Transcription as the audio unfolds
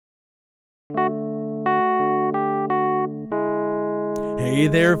Hey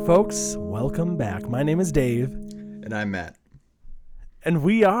there, folks. Welcome back. My name is Dave. And I'm Matt. And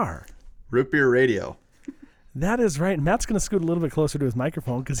we are Root Beer Radio. That is right. Matt's going to scoot a little bit closer to his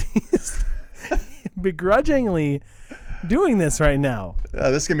microphone because he's begrudgingly doing this right now.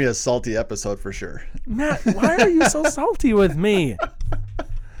 This is going to be a salty episode for sure. Matt, why are you so salty with me?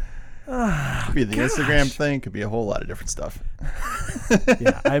 Could be the Instagram thing. Could be a whole lot of different stuff.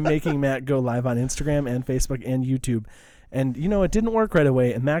 Yeah, I'm making Matt go live on Instagram and Facebook and YouTube. And, you know, it didn't work right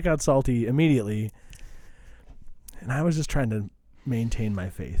away. And Matt got salty immediately. And I was just trying to maintain my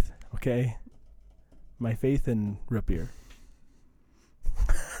faith, okay? My faith in root beer.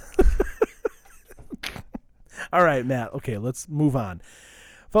 All right, Matt. Okay, let's move on.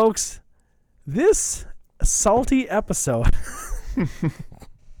 Folks, this salty episode...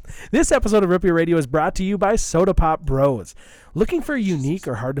 This episode of Root Beer Radio is brought to you by Soda Pop Bros. Looking for a unique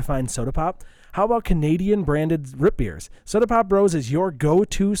or hard-to-find soda pop? How about Canadian-branded root beers? Soda Pop Bros is your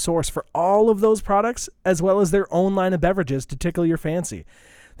go-to source for all of those products, as well as their own line of beverages to tickle your fancy.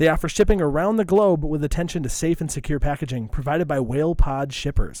 They offer shipping around the globe with attention to safe and secure packaging provided by Whale Pod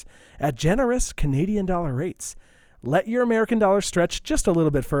shippers at generous Canadian dollar rates. Let your American dollar stretch just a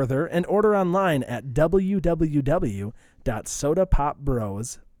little bit further and order online at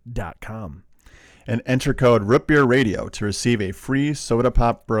www.sodapopbros.com. And enter code Root Beer Radio to receive a free Soda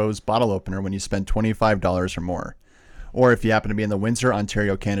Pop Bros bottle opener when you spend $25 or more. Or if you happen to be in the Windsor,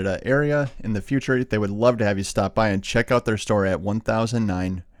 Ontario, Canada area in the future, they would love to have you stop by and check out their store at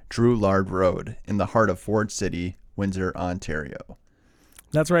 1009 Drew Lard Road in the heart of Ford City, Windsor, Ontario.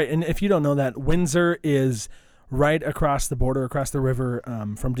 That's right. And if you don't know that, Windsor is right across the border, across the river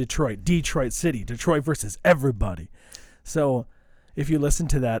from Detroit. Detroit City. Detroit versus everybody. So if you listen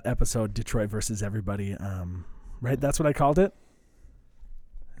to that episode, Detroit versus everybody, right? That's what I called it.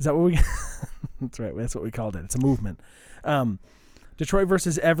 Is that what we... That's right. That's what we called it. It's a movement. Detroit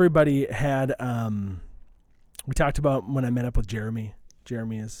versus everybody had... we talked about when I met up with Jeremy.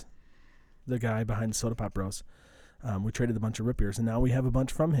 Jeremy is the guy behind Soda Pop Bros. We traded a bunch of root beers, and now we have a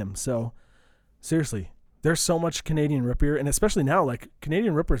bunch from him. So, seriously, there's so much Canadian root beer, and especially now, like,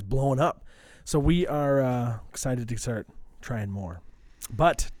 Canadian root beer is blowing up. So we are excited to start trying more.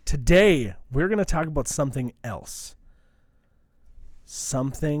 But today, we're going to talk about something else.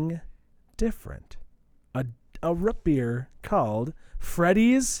 Something different. A root beer called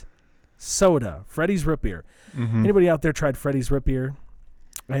Freddy's Soda. Freddy's root beer. Mm-hmm. Anybody out there tried Freddy's root beer?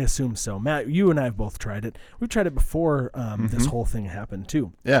 I assume so. Matt, you and I have both tried it. We've tried it before this whole thing happened,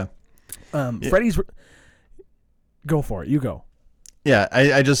 too. Yeah. Freddy's... Go for it. You go. Yeah,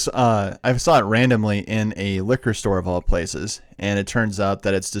 I saw it randomly in a liquor store of all places, and it turns out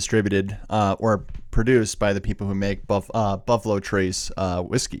that it's distributed or produced by the people who make Buffalo Trace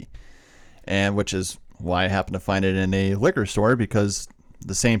whiskey, and which is why I happen to find it in a liquor store, because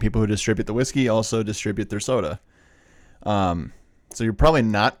the same people who distribute the whiskey also distribute their soda. So you're probably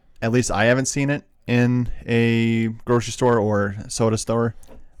not, at least I haven't seen it in a grocery store or soda store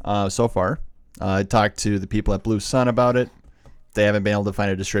so far. I talked to the people at Blue Sun about it. They haven't been able to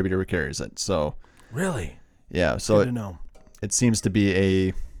find a distributor who carries it. So really, yeah. So it seems to be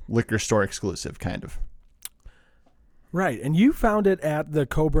a liquor store exclusive, kind of. Right, and you found it at the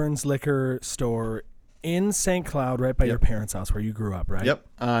Coburn's liquor store in St. Cloud, right by your parents' house where you grew up, right? Yep,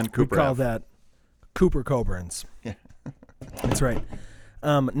 on Cooper. We call that Cooper Coburn's. Yeah, that's right.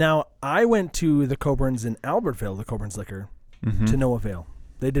 Now I went to the Coburn's in Albertville, the Coburn's liquor, to no avail.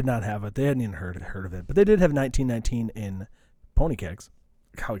 They did not have it. They hadn't even heard of it, but they did have 1919 in pony kegs.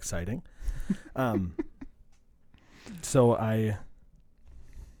 How exciting. Now,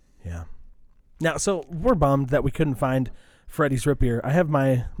 so we're bummed that we couldn't find Freddy's root beer. I have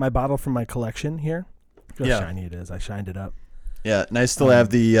my bottle from my collection here. Look how shiny it is. I shined it up. Yeah, and I still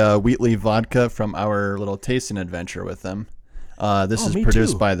have the Wheatley vodka from our little tasting adventure with them. This is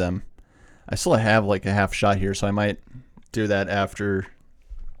produced by them. I still have like a half shot here, so I might do that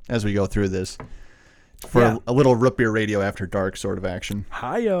as we go through this. For a little root beer radio after dark sort of action.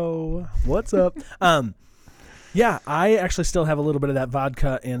 Hi-yo. What's up? Yeah, I actually still have a little bit of that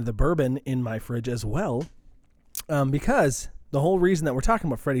vodka and the bourbon in my fridge as well. Because the whole reason that we're talking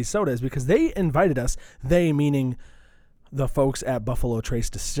about Freddy's Soda is because they invited us, they meaning the folks at Buffalo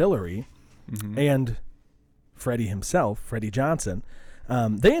Trace Distillery and Freddie himself, Freddie Johnson.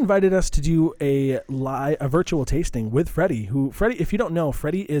 They invited us to do a virtual tasting with Freddie, Freddie, if you don't know,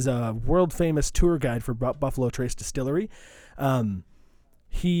 Freddie is a world famous tour guide for Buffalo Trace Distillery.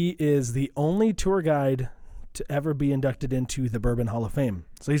 He is the only tour guide to ever be inducted into the Bourbon Hall of Fame.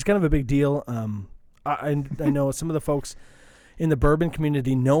 So he's kind of a big deal. I know some of the folks in the bourbon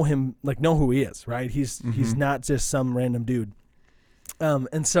community know him, like know who he is, right? He's not just some random dude.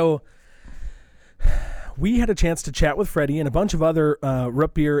 And so we had a chance to chat with Freddie and a bunch of other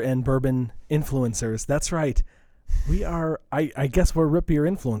root beer and bourbon influencers. That's right. We are, I guess we're root beer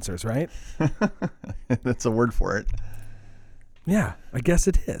influencers, right? That's a word for it. Yeah, I guess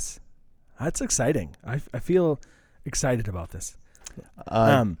it is. That's exciting. I feel excited about this.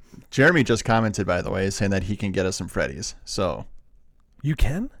 Jeremy just commented, by the way, saying that he can get us some Freddy's. So you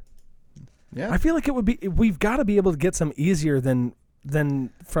can? Yeah. I feel like we've got to be able to get some easier than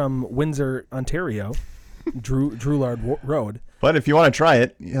from Windsor, Ontario, Drouillard Road. But if you want to try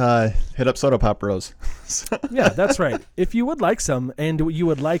it, hit up Soda Pop Bros. Yeah, that's right. If you would like some and you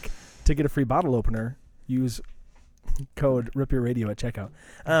would like to get a free bottle opener, use code RipYourRadio at checkout.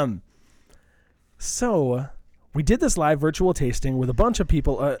 So we did this live virtual tasting with a bunch of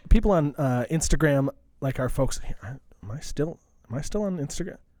people, people on Instagram, like our folks. Am I still on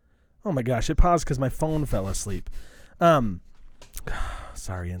Instagram? Oh my gosh, it paused because my phone fell asleep.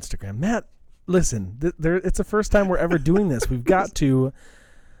 Sorry, Instagram. Matt, listen, it's the first time we're ever doing this. We've got to.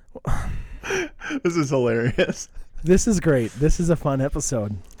 This is hilarious. This is great. This is a fun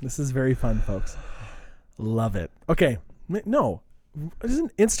episode. This is very fun, folks. Love it. Okay. No.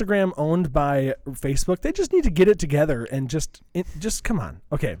 Isn't Instagram owned by Facebook? They just need to get it together and just come on.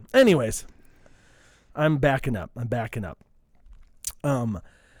 Okay. Anyways, I'm backing up.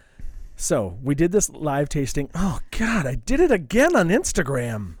 So we did this live tasting. Oh God, I did it again on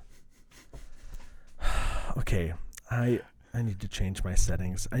Instagram. Okay. I need to change my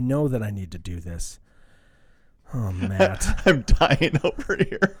settings. I know that I need to do this. Oh, Matt. I'm dying over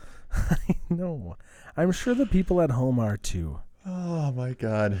here. I know. I'm sure the people at home are too. Oh my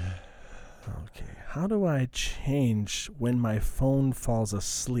God. Okay. How do I change when my phone falls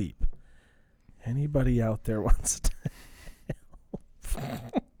asleep? Anybody out there wants to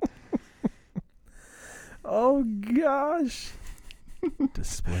help? Oh gosh.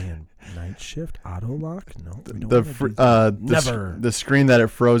 Display in night shift, auto lock? No. We don't Never. The screen that it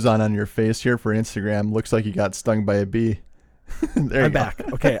froze on your face here for Instagram looks like you got stung by a bee. There I'm back.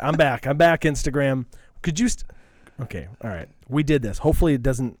 Okay, I'm back. I'm back, Instagram. Could you Okay, all right. We did this. Hopefully it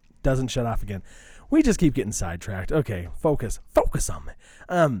doesn't shut off again. We just keep getting sidetracked. Okay, focus on me.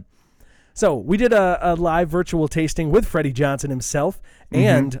 So we did a live virtual tasting with Freddie Johnson himself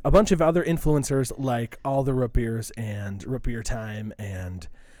and a bunch of other influencers like All the Root Beers and Root Beer Time, and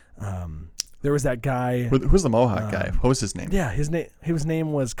there was that guy. Who's the Mohawk guy? What was his name? Yeah, his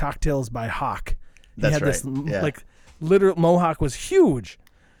name was Cocktails by Hawk. That's had right. This, yeah. Like literal Mohawk was huge.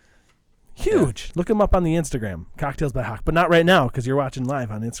 Huge. Yeah. Look him up on the Instagram, Cocktails by Hawk, but not right now because you're watching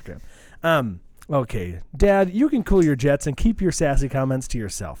live on Instagram. Okay, Dad, you can cool your jets and keep your sassy comments to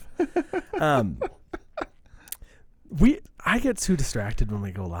yourself. I get too distracted when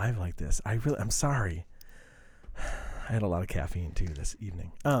we go live like this. I'm sorry. I had a lot of caffeine too this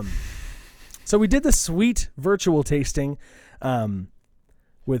evening. So we did the sweet virtual tasting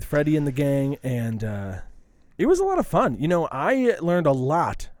with Freddie and the gang, and it was a lot of fun. You know, I learned a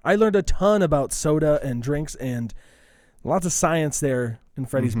lot. I learned a ton about soda and drinks and lots of science there in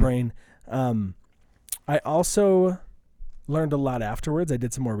Freddie's brain. I also learned a lot afterwards. I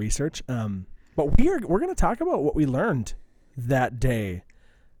did some more research. But we're going to talk about what we learned that day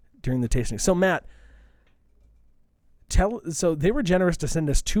during the tasting. So Matt, so they were generous to send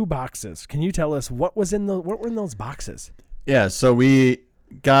us 2 boxes. Can you tell us what were in those boxes? Yeah, so we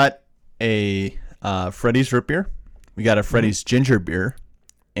got a Freddy's root beer. We got a Freddy's ginger beer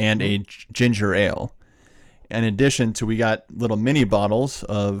and a ginger ale. In addition to, we got little mini bottles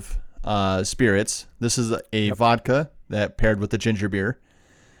of spirits. This is a vodka that paired with the ginger beer.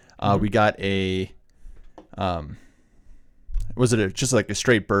 We got just like a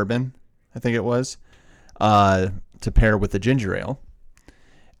straight bourbon, I think it was, to pair with the ginger ale.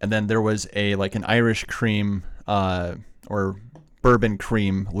 And then there was an Irish cream or bourbon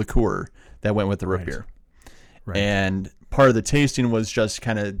cream liqueur that went with the root beer. Right. And part of the tasting was just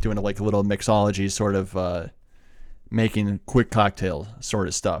kind of doing a little mixology sort of making quick cocktail sort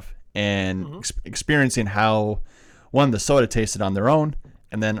of stuff and experiencing how the soda tasted on their own,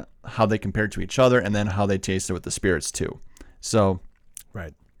 and then how they compared to each other, and then how they tasted with the spirits too. So,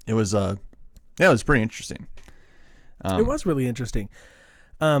 right, it was it was pretty interesting. It was really interesting.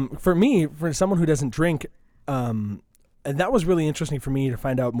 For me, for someone who doesn't drink, and that was really interesting for me to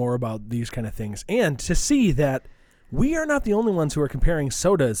find out more about these kind of things, and to see that we are not the only ones who are comparing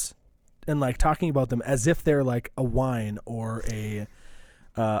sodas and talking about them as if they're like a wine or a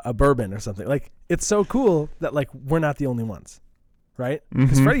bourbon or something. It's so cool that we're not the only ones, right?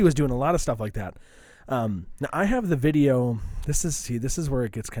 Because Freddie was doing a lot of stuff like that. Now I have the video. This is where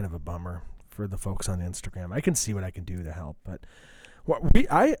it gets kind of a bummer for the folks on Instagram. I can see what I can do to help, but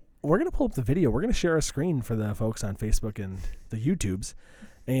we're gonna pull up the video. We're gonna share a screen for the folks on Facebook and the YouTubes,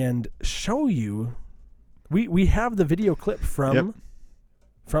 and show you. We have the video clip from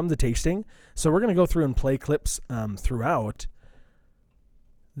the tasting, so we're gonna go through and play clips throughout,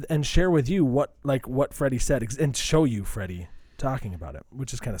 and share with you what Freddie said and show you Freddie talking about it,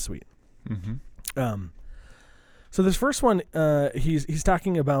 which is kind of sweet. Mm-hmm. So this first one, he's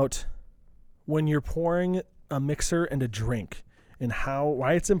talking about when you're pouring a mixer and a drink, and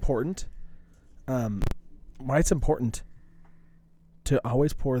why it's important to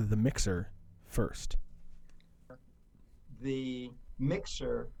always pour the mixer first. The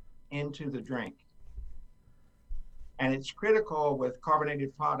mixer into the drink. And it's critical with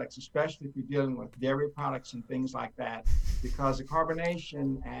carbonated products, especially if you're dealing with dairy products and things like that, because the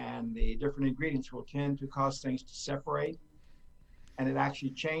carbonation and the different ingredients will tend to cause things to separate. And it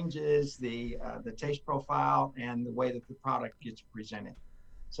actually changes the taste profile and the way that the product gets presented.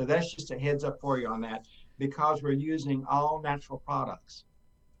 So that's just a heads up for you on that, because we're using all natural products.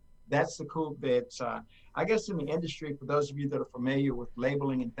 That's the cool bit. I guess in the industry, for those of you that are familiar with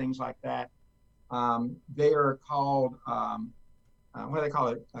labeling and things like that, they are called, what do they call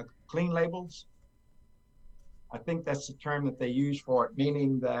it? Clean labels. I think that's the term that they use for it,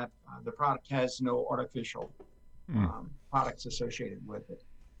 meaning that the product has no artificial products associated with it.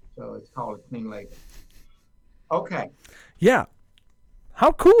 So it's called a clean label. Okay. Yeah.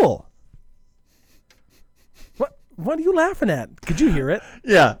 How cool. What are you laughing at? Could you hear it?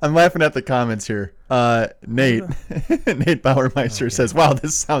 Yeah, I'm laughing at the comments here. Nate Bauermeister says, wow,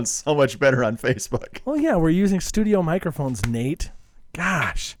 this sounds so much better on Facebook. Well, yeah, we're using studio microphones, Nate.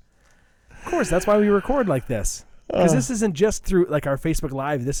 Gosh. Of course, that's why we record like this. Because this isn't just through like our Facebook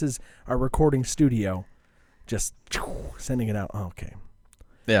Live. This is our recording studio. Just sending it out. Oh, okay.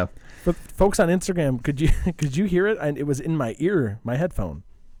 Yeah. But folks on Instagram, could you hear it? And it was in my ear, my headphone.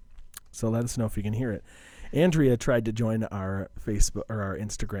 So let us know if you can hear it. Andrea tried to join our Facebook or our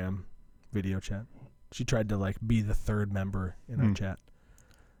Instagram video chat. She tried to be the third member in our chat.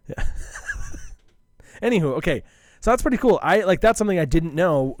 Yeah. Anywho, okay. So that's pretty cool. That's something I didn't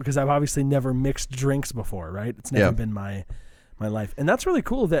know because I've obviously never mixed drinks before, right? It's never been my life. And that's really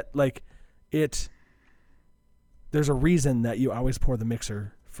cool that there's a reason that you always pour the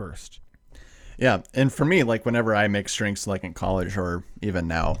mixer first. Yeah, and for me, whenever I mix drinks, in college or even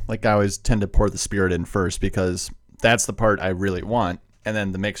now, I always tend to pour the spirit in first because that's the part I really want, and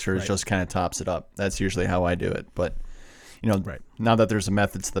then the mixer just kind of tops it up. That's usually how I do it. But, now that there's a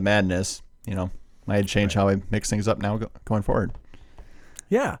method to the madness, might change how I mix things up now going forward.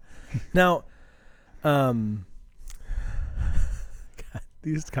 Yeah. Now, God,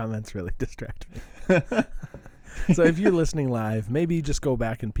 these comments really distract me. So if you're listening live, maybe just go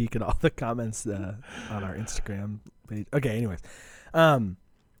back and peek at all the comments on our Instagram page. Okay, anyways.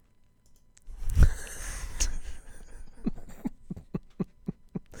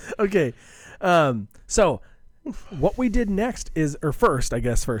 Okay. So what we did next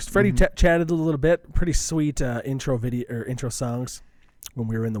first, Freddie chatted a little bit. Pretty sweet intro video or intro songs when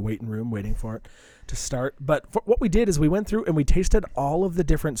we were in the waiting room waiting for it to start. But what we did is we went through and we tasted all of the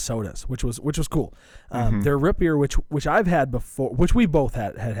different sodas, which was cool. Their root beer, which I've had before, which we both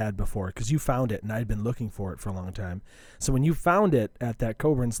had before, because you found it and I'd been looking for it for a long time. So when you found it at that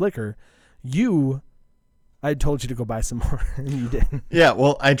Coburn's Liquor, I told you to go buy some more, and you didn't. Yeah,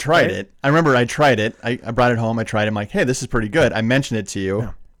 well, I tried it. I remember I tried it. I brought it home. I tried it. I'm like, hey, this is pretty good. I mentioned it to you.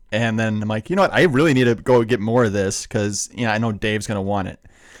 Yeah. And then I'm like, you know what? I really need to go get more of this because I know Dave's going to want it.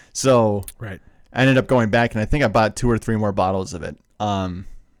 So I ended up going back, and I think I bought 2 or 3 more bottles of it.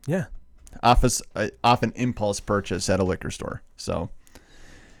 Yeah. Off an impulse purchase at a liquor store. So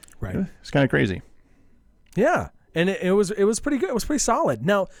it's kind of crazy. Yeah, and it was pretty good. It was pretty solid.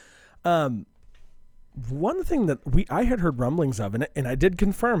 Now, one thing that I had heard rumblings of, and I did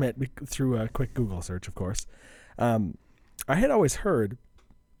confirm it through a quick Google search, of course. I had always heard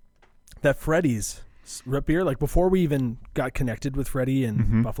that Freddie's root beer, before we even got connected with Freddie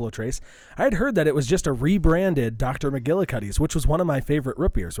and Buffalo Trace, I had heard that it was just a rebranded Dr. McGillicuddy's, which was one of my favorite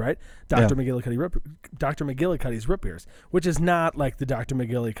root beers, right? Dr. McGillicuddy's root beers, which is not like the Dr.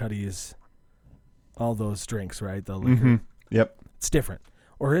 McGillicuddy's, all those drinks, right? The liquor. Yep. It's different.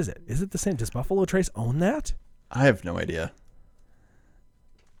 Or is it? Is it the same? Does Buffalo Trace own that? I have no idea.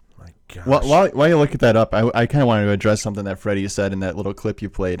 My gosh. While you look at that up, I kind of wanted to address something that Freddie said in that little clip you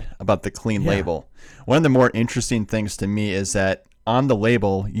played about the clean label. One of the more interesting things to me is that on the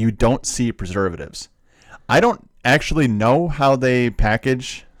label, you don't see preservatives. I don't actually know how they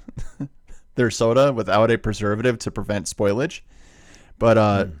package their soda without a preservative to prevent spoilage. But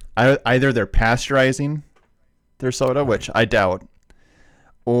either they're pasteurizing their soda, which I doubt,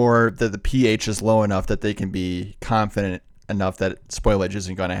 or that the pH is low enough that they can be confident enough that spoilage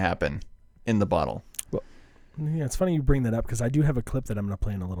isn't going to happen in the bottle. Well, yeah, it's funny you bring that up because I do have a clip that I'm going to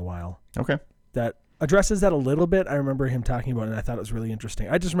play in a little while. Okay. That addresses that a little bit. I remember him talking about it, and I thought it was really interesting.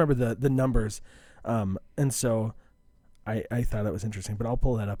 I just remember the numbers, and so I thought it was interesting, but I'll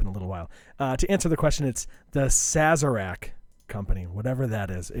pull that up in a little while. To answer the question, it's the Sazerac company, whatever that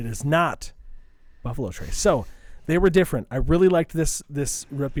is. It is not Buffalo Trace. So they were different. I really liked this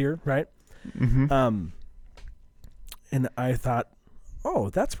root beer, right? Mm-hmm. And I thought, oh,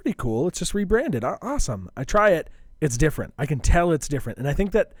 that's pretty cool. It's just rebranded. Awesome. I try it. It's different. I can tell it's different. And I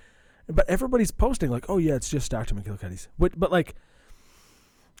think that, but everybody's posting like, oh yeah, it's just Dr. McGillicuddy's. But like,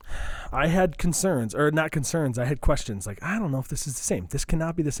 I had concerns, or not concerns. I had questions. Like, I don't know if this is the same. This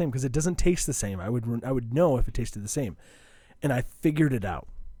cannot be the same because it doesn't taste the same. I would know if it tasted the same. And I figured it out.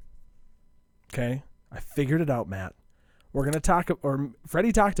 Okay? I figured it out, Matt. We're going to talk, or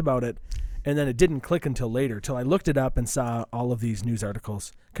Freddie talked about it, and then it didn't click until later, till I looked it up and saw all of these news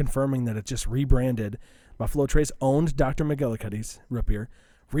articles confirming that it just rebranded. Buffalo Trace owned Dr. McGillicuddy's root beer,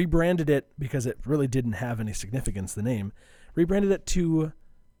 rebranded it because it really didn't have any significance, the name, rebranded it to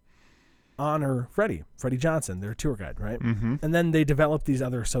honor Freddie Johnson, their tour guide, right? Mm-hmm. And then they developed these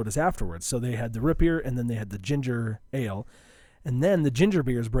other sodas afterwards. So they had the root beer, and then they had the ginger ale, and then the ginger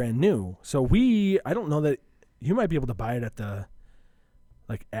beer is brand new. So I don't know that you might be able to buy it at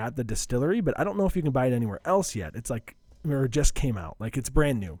the distillery, but I don't know if you can buy it anywhere else yet. It's like, or it just came out, like it's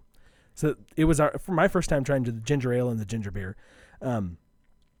brand new. So it was for my first time trying the ginger ale and the ginger beer.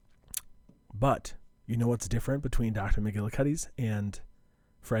 But you know what's different between Dr. McGillicuddy's and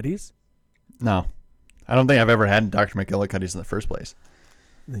Freddie's? No, I don't think I've ever had Dr. McGillicuddy's in the first place.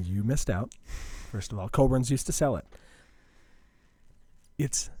 You missed out. First of all, Coburn's used to sell it.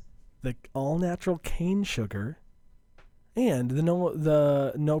 It's the all-natural cane sugar and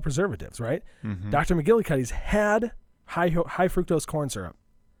the no preservatives, right? Mm-hmm. Dr. McGillicuddy's had high fructose corn syrup.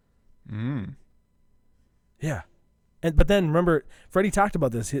 Mm. Yeah. But then remember, Freddie talked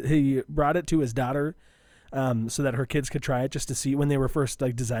about this. He brought it to his daughter so that her kids could try it just to see when they were first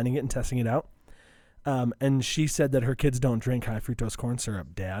like designing it and testing it out. And she said that her kids don't drink high fructose corn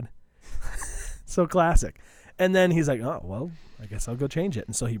syrup, Dad. So classic. And then he's like, oh, well, I guess I'll go change it.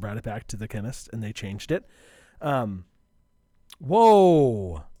 And so he brought it back to the chemist and they changed it.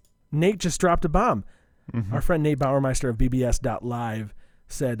 Whoa. Nate just dropped a bomb. Mm-hmm. Our friend Nate Bauermeister of BBS.live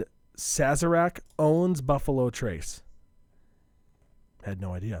said Sazerac owns Buffalo Trace. Had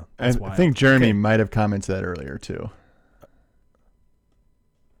no idea. That's I think Jeremy might have commented that earlier too.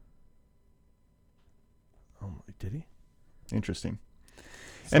 Oh, did he? Interesting.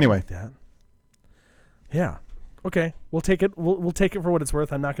 Something Anyway, like that. Yeah. Okay. We'll take it. We'll take it for what it's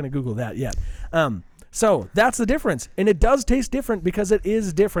worth. I'm not going to Google that yet. So that's the difference, and it does taste different because it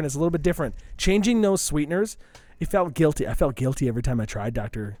is different. It's a little bit different. Changing those sweeteners, it felt guilty. I felt guilty every time I tried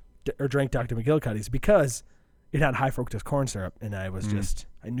drank Dr. McGillicuddy's because it had high fructose corn syrup, and I was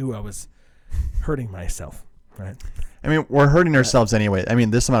I knew I was hurting myself. Right. I mean, we're hurting ourselves anyway. I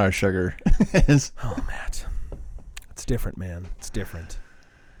mean, this amount of sugar is. Oh, Matt. It's different, man. It's different.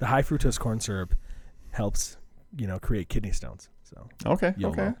 The high fructose corn syrup helps, create kidney stones. So Okay.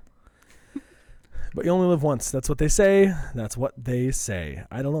 YOLO. Okay. But you only live once. That's what they say. That's what they say.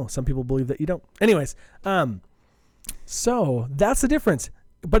 I don't know. Some people believe that you don't. Anyways, so that's the difference.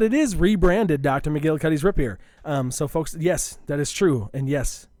 But it is rebranded Dr. McGillicuddy's root beer. So folks, yes, that is true. And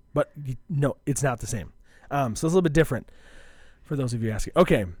yes, but no, it's not the same. So it's a little bit different for those of you asking.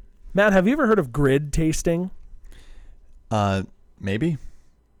 Okay. Matt, have you ever heard of grid tasting? Maybe.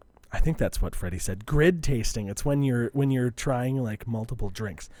 I think that's what Freddie said. Grid tasting. It's when you're trying like multiple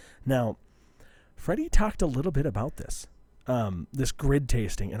drinks. Now, Freddie talked a little bit about this grid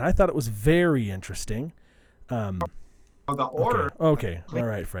tasting, and I thought it was very interesting. The order. Okay. All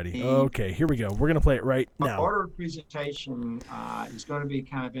right, Freddie. Okay, here we go. We're gonna play it right The now. order of presentation is going to be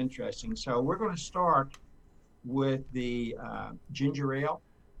kind of interesting. So we're going to start with the ginger ale.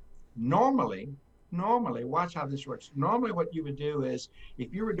 Normally, watch how this works. Normally, what you would do is,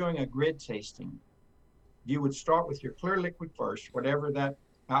 if you were doing a grid tasting, you would start with your clear liquid first, whatever that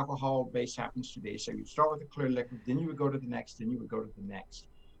alcohol base happens to be. So you'd start with the clear liquid, then you would go to the next, then you would go to the next.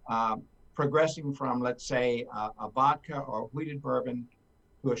 Progressing from, let's say, a vodka or wheated bourbon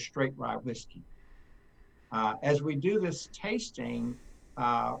to a straight rye whiskey. As we do this tasting,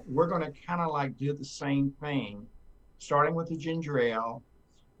 we're going to kind of like do the same thing, starting with the ginger ale,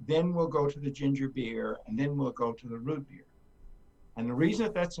 then we'll go to the ginger beer, and then we'll go to the root beer. And the reason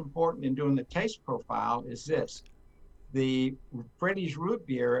that that's important in doing the taste profile is this. The Freddy's root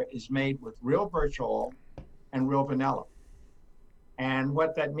beer is made with real birch oil and real vanilla. And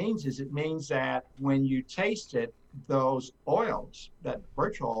what that means is it means that when you taste it, those oils, that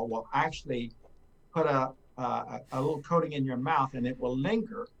birch oil, will actually put a little coating in your mouth, and it will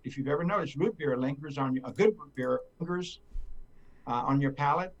linger. If you've ever noticed, root beer lingers on a good root beer lingers on your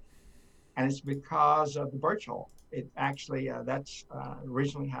palate, and it's because of the birch oil. It actually that's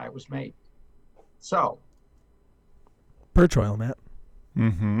originally how it was made. So, Birch oil, Matt.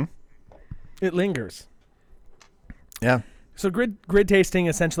 Mm-hmm. It lingers. Yeah. So grid tasting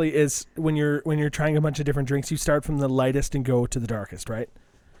essentially is when you're trying a bunch of different drinks, you start from the lightest and go to the darkest, right?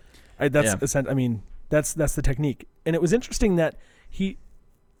 That's the technique. And it was interesting that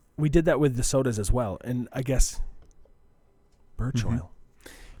we did that with the sodas as well, and I guess birch oil.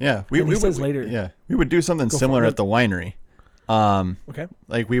 Yeah, we would do something similar at the winery. Okay.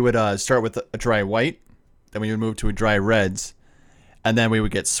 Like we would start with a dry white, then we would move to a dry reds, and then we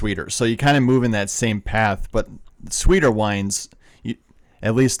would get sweeter. So you kind of move in that same path, but sweeter wines,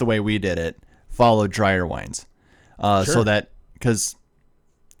 at least the way we did it, follow drier wines. Sure. So that, because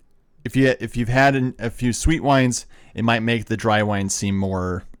if you've had a few sweet wines, it might make the dry wines seem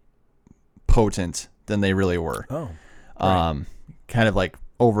more potent than they really were. Oh. Right. Kind of like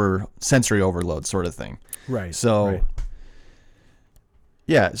sensory overload sort of thing. Right. So. Right.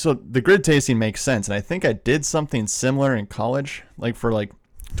 Yeah, so the grid tasting makes sense, and I think I did something similar in college, like for like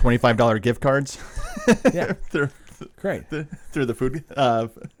 $25 gift cards. Yeah, Great. Through the food,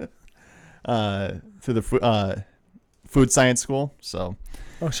 through the food science school. So.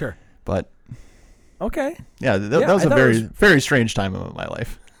 Oh sure. But. Okay. Yeah, that was a very strange time of my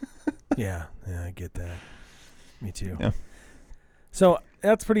life. Yeah, I get that. Me too. Yeah. So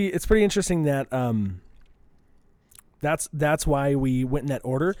it's pretty interesting that that's why we went in that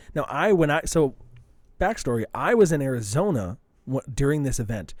order. Now backstory, I was in Arizona during this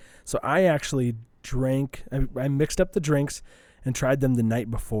event. So I actually I mixed up the drinks and tried them the night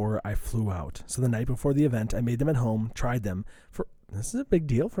before I flew out. So the night before the event, I made them at home, tried them. This is a big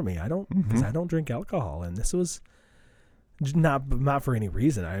deal for me. I don't drink alcohol, and this was not for any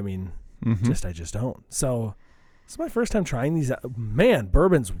reason. I mean, I just don't. So it's my first time trying these. Man,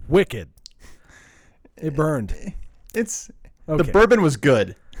 bourbon's wicked. It burned. The bourbon was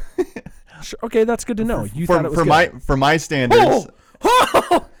good. Sure, okay, that's good to know. You thought it was good. For my standards.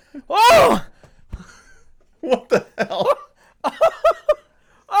 Oh! What the hell?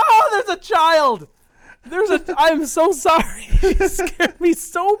 Oh, there's a child. I'm so sorry. He scared me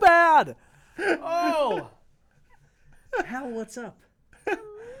so bad. Oh. Hal, what's up?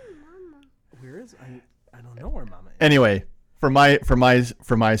 Where is I don't know where Mama is. Anyway, for my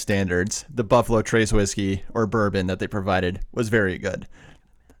standards, the Buffalo Trace whiskey or bourbon that they provided was very good.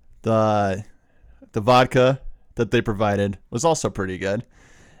 The vodka that they provided was also pretty good,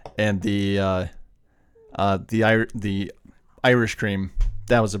 and the Irish cream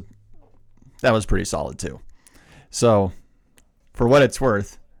that was pretty solid too. So, for what it's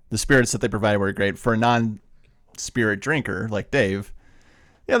worth, the spirits that they provided were great. For a non-spirit drinker like Dave,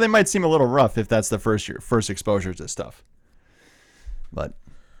 yeah, they might seem a little rough if that's the first exposure to stuff. But,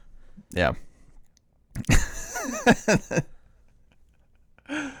 yeah.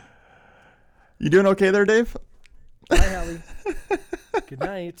 You doing okay there, Dave? Hi, Hallie. Good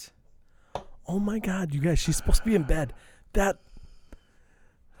night. Oh my God, you guys, she's supposed to be in bed.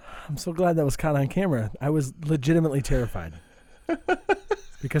 I'm so glad that was caught on camera. I was legitimately terrified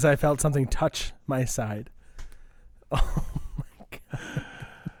because I felt something touch my side. Oh my God.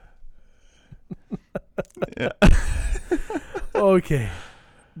 Yeah. Okay.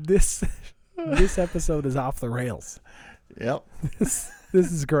 This episode is off the rails. Yep. This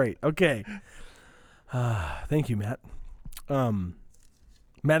is great. Okay. Thank you, Matt.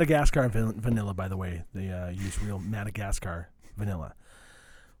 Madagascar vanilla, by the way. They use real Madagascar vanilla,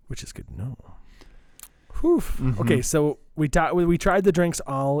 which is good to know. Whew. Mm-hmm. Okay, so we tried the drinks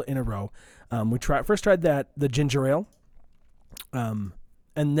all in a row. We first tried the ginger ale, and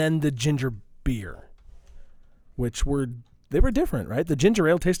then the ginger beer, which were different, right? The ginger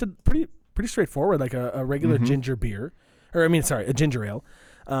ale tasted pretty straightforward, like a regular ginger beer, a ginger ale,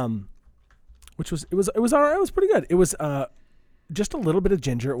 which was all right. It was pretty good. It was just a little bit of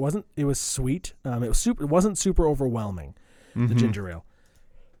ginger. It was sweet. It wasn't super overwhelming. The ginger ale,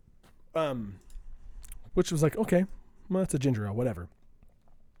 which was like, okay, well, it's a ginger ale, whatever.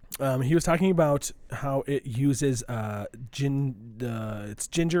 He was talking about how it uses it's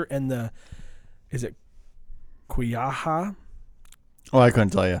ginger and is it Quiaha? Oh, I couldn't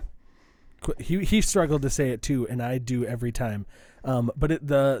tell you. He struggled to say it too, and I do every time. But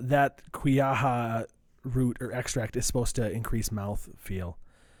that Quillaja root or extract is supposed to increase mouth feel.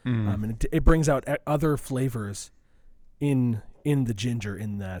 And it brings out other flavors in the ginger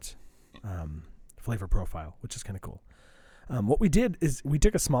in that flavor profile, which is kind of cool. What we did is we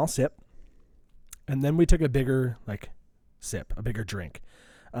took a small sip, and then we took a bigger sip, a bigger drink.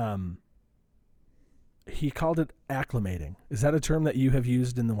 He called it acclimating. Is that a term that you have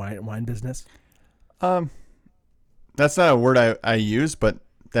used in the wine business? That's not a word I use, but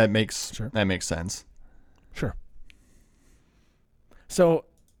that makes sense. Sure. So,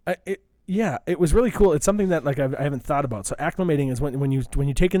 it was really cool. It's something that I haven't thought about. So acclimating is when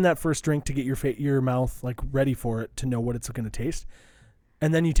you take in that first drink to get your mouth ready for it to know what it's going to taste,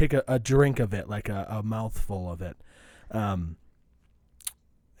 and then you take a drink of it, like a mouthful of it.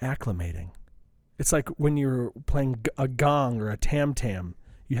 Acclimating. It's like when you're playing a gong or a tam-tam,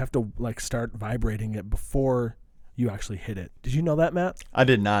 you have to start vibrating it before you actually hit it. Did you know that, Matt? I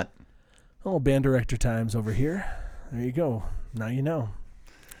did not. Oh, band director times over here. There you go. Now you know.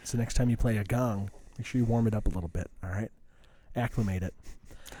 So next time you play a gong, make sure you warm it up a little bit, all right? Acclimate it.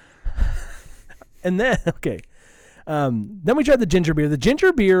 And then, okay. Then we tried the ginger beer. The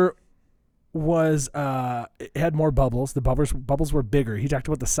ginger beer was, it had more bubbles. The bubbles were bigger. He talked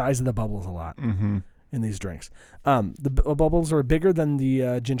about the size of the bubbles a lot in these drinks. The bubbles were bigger than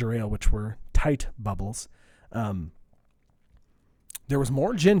the ginger ale, which were tight bubbles. There was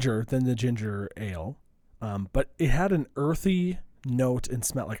more ginger than the ginger ale, but it had an earthy note and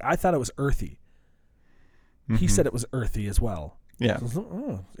smell. I thought it was earthy. He said it was earthy as well. Yeah.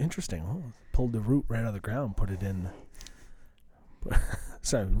 So, interesting. Pulled the root right out of the ground, put it in.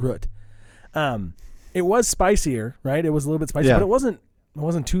 Sorry, root. It was spicier, right? It was a little bit spicy, but it wasn't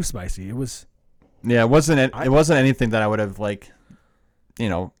too spicy. It was. Yeah, it wasn't anything that I would have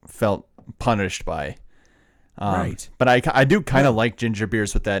felt punished by. Right. But I do kind of like ginger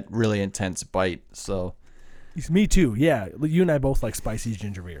beers with that really intense bite. So. Me too. Yeah, you and I both like spicy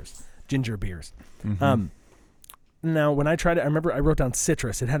ginger beers. Now, when I tried it, I remember I wrote down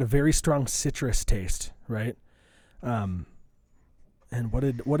citrus. It had a very strong citrus taste, right? And what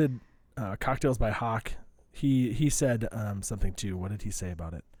did Cocktails by Hawk? He said something too. What did he say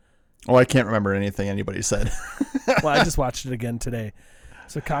about it? Oh, I can't remember anything anybody said. Well, I just watched it again today.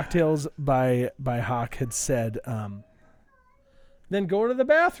 So Cocktails by Hawk had said, then go to the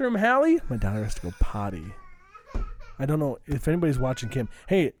bathroom, Hallie. My daughter has to go potty. I don't know if anybody's watching Kim.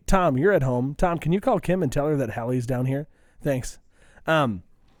 Hey, Tom, you're at home. Tom, can you call Kim and tell her that Hallie's down here? Thanks.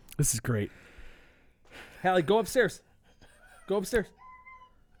 This is great. Hallie, go upstairs. Go upstairs.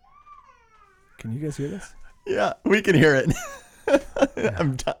 Can you guys hear this? Yeah, we can hear it. Yeah.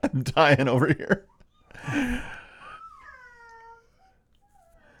 I'm dying over here.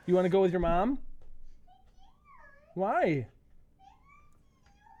 You want to go with your mom? Why?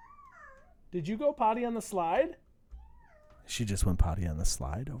 Did you go potty on the slide? She just went potty on the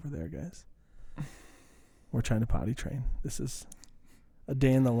slide over there, guys. We're trying to potty train. This is a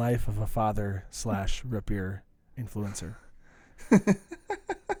day in the life of a father / root beer influencer.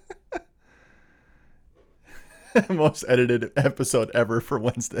 Most edited episode ever for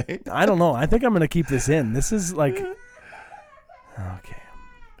Wednesday. I don't know. I think I'm going to keep this in. This is okay.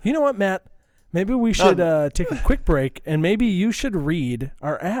 You know what, Matt? Maybe we should take a quick break, and maybe you should read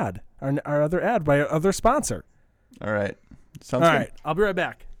our ad, our other ad by our other sponsor. All right. Sounds All good. right. I'll be right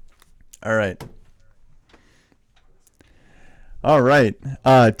back. All right. All right.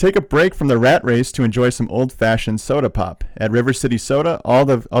 Take a break from the rat race to enjoy some old-fashioned soda pop. At River City Soda, all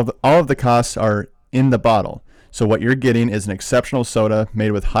of the costs are in the bottle. So what you're getting is an exceptional soda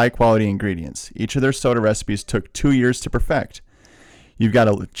made with high-quality ingredients. Each of their soda recipes took 2 years to perfect. You've got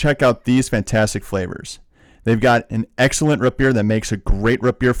to check out these fantastic flavors. They've got an excellent root beer that makes a great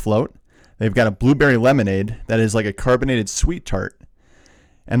root beer float. They've got a blueberry lemonade that is like a carbonated sweet tart.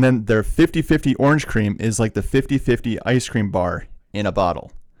 And then their 50/50 orange cream is like the 50/50 ice cream bar in a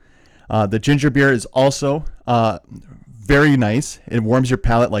bottle. The ginger beer is also very nice. It warms your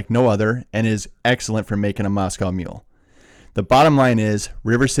palate like no other and is excellent for making a Moscow Mule. The bottom line is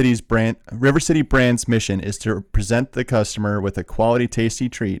River City Brand's mission is to present the customer with a quality, tasty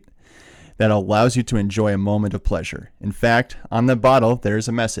treat that allows you to enjoy a moment of pleasure. In fact, on the bottle, there's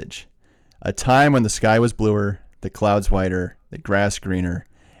a message. A time when the sky was bluer, the clouds whiter, the grass greener,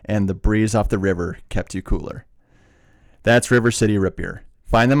 and the breeze off the river kept you cooler. That's River City Root Beer.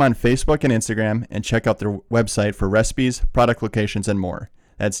 Find them on Facebook and Instagram and check out their website for recipes, product locations, and more.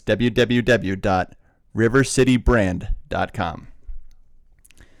 That's www.rivercitybrand.com.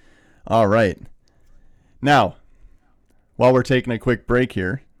 All right. Now, while we're taking a quick break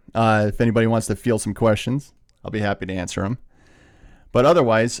here, if anybody wants to field some questions, I'll be happy to answer them. But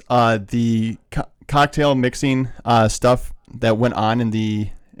otherwise, the cocktail mixing stuff that went on in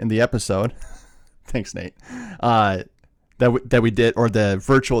the episode, thanks Nate, that we did, or the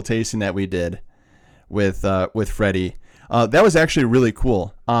virtual tasting that we did with Freddie, that was actually really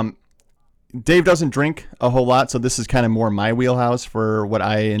cool. Dave doesn't drink a whole lot, so this is kind of more my wheelhouse for what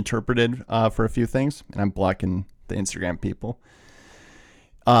I interpreted for a few things, and I'm blocking the Instagram people.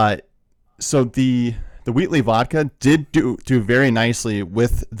 So the Wheatley vodka did do very nicely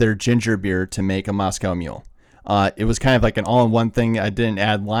with their ginger beer to make a Moscow Mule. It was kind of like an all-in-one thing. I didn't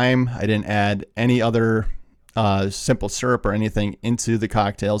add lime. I didn't add any other simple syrup or anything into the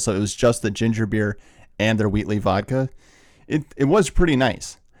cocktail, so it was just the ginger beer and their Wheatley vodka. It was pretty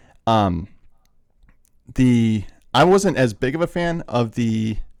nice. I wasn't as big of a fan of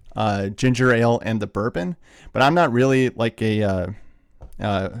the ginger ale and the bourbon, but I'm not really like a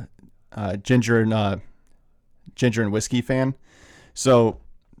ginger and whiskey fan. So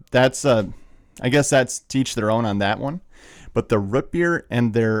that's I guess that's teach their own on that one. But the root beer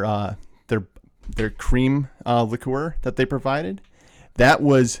and their cream liqueur that they provided, that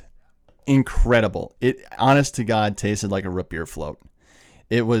was incredible. It, honest to God, tasted like a root beer float.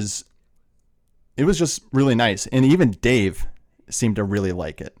 It was just really nice. And even Dave seemed to really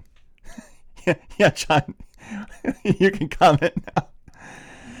like it. Yeah, John, you can comment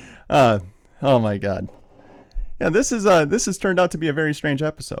now. Oh my God. Yeah, this has turned out to be a very strange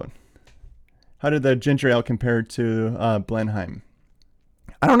episode. How did the ginger ale compare to Blenheim?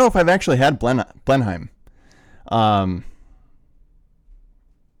 I don't know if I've actually had Blenheim.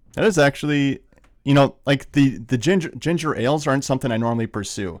 That is actually, like the ginger ales aren't something I normally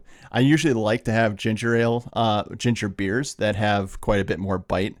pursue. I usually like to have ginger beers that have quite a bit more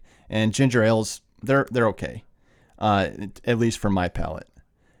bite, and ginger ales, they're okay, at least for my palate,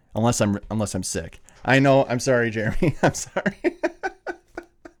 unless I'm sick. I know. I'm sorry, Jeremy. I'm sorry.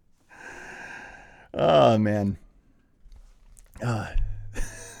 Oh man.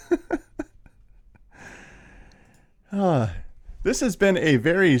 This has been a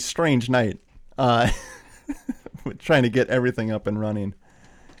very strange night. Trying to get everything up and running.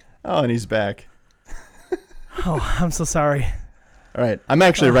 Oh, and he's back. Oh, I'm so sorry. All right. I'm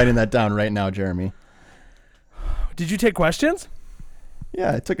actually writing that down right now, Jeremy. Did you take questions?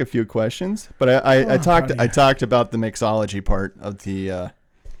 Yeah, I took a few questions, but I talked about the mixology part of the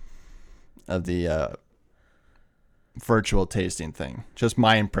virtual tasting thing. Just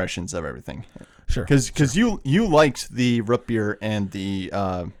my impressions of everything. Sure. Because you liked the root beer and the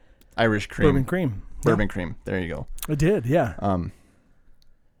Irish cream. Bourbon cream. There you go. I did, yeah.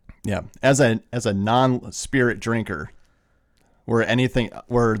 Yeah. As a non-spirit drinker, were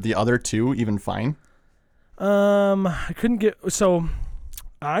the other two even fine? I couldn't get, so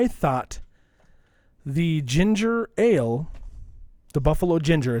I thought the ginger ale, the Buffalo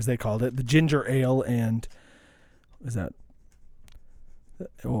Ginger as they called it, the ginger ale and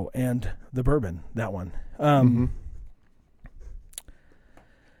and the bourbon, that one. I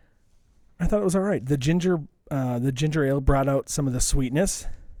thought it was all right. The ginger ale brought out some of the sweetness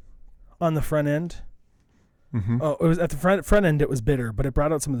on the front end. Mm-hmm. Oh, it was at the front end. It was bitter, but it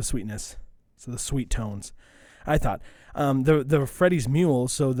brought out some of the sweetness, so the sweet tones. I thought the Freddy's Mule,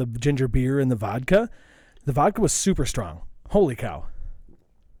 so the ginger beer and the vodka was super strong. Holy cow!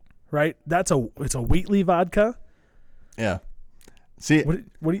 Right? It's a Wheatley vodka. Yeah. See, what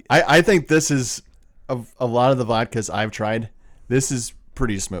do you? I think this is of a lot of the vodkas I've tried. This is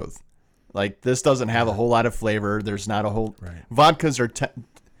pretty smooth. Like, this doesn't have a whole lot of flavor. There's not a whole vodkas are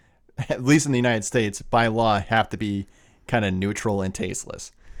at least in the United States by law have to be kind of neutral and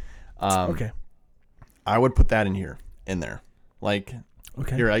tasteless. Okay. I would put that in there. Like,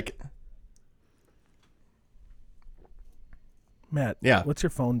 okay. Here, like, Matt. Yeah. What's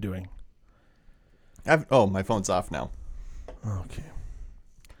your phone doing? My phone's off now. Okay.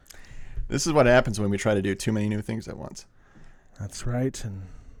 This is what happens when we try to do too many new things at once. That's right. And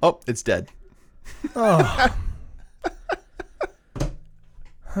it's dead. oh.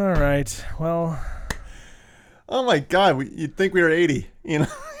 All right. Well. Oh my God! You'd think we were 80.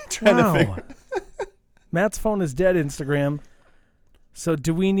 Trying to figure. Matt's phone is dead. Instagram. So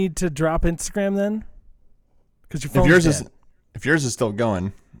do we need to drop Instagram then? Because your phone's dead. If yours is still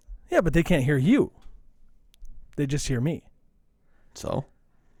going. Yeah, but they can't hear you. They just hear me. So?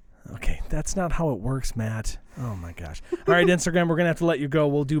 Okay, that's not how it works, Matt. Oh, my gosh. All right, Instagram, we're going to have to let you go.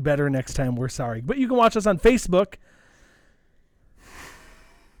 We'll do better next time. We're sorry. But you can watch us on Facebook.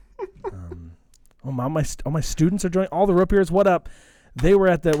 All my students are joining. All the root beers, what up?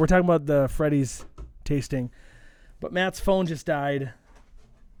 We're talking about the Freddy's tasting. But Matt's phone just died.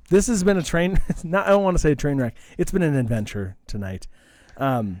 This has been a train. I don't want to say a train wreck. It's been an adventure tonight.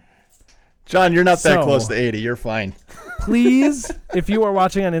 John, you're not that close to 80. You're fine. Please, if you are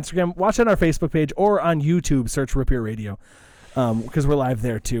watching on Instagram, watch on our Facebook page or on YouTube. Search Root Beer Radio, because we're live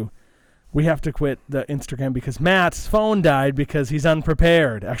there too. We have to quit the Instagram because Matt's phone died because he's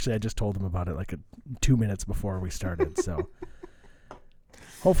unprepared. Actually, I just told him about it like 2 minutes before we started. So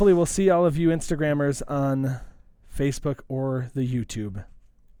hopefully we'll see all of you Instagrammers on Facebook or the YouTube.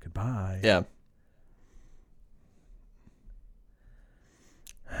 Goodbye. Yeah.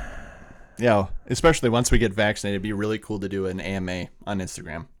 Yeah, especially once we get vaccinated, it'd be really cool to do an AMA on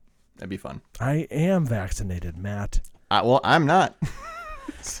Instagram. That'd be fun. I am vaccinated, Matt. Well, I'm not.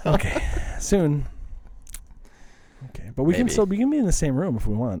 So. Okay, soon. Okay, but we can be in the same room if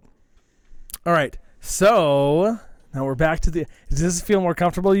we want. All right, so now we're back to the. Does this feel more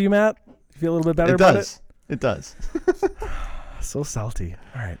comfortable to you, Matt? Feel a little bit better about it? It does. So salty.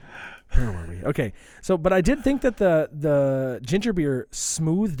 All right, where were we? Okay, so but I did think that the ginger beer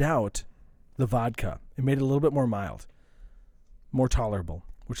smoothed out the vodka. It made it a little bit more mild, more tolerable,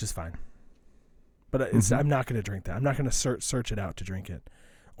 which is fine. But I'm not going to drink that. I'm not going to search it out to drink it.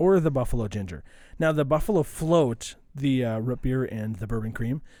 Or the Buffalo Ginger. Now, the Buffalo Float, the root beer and the bourbon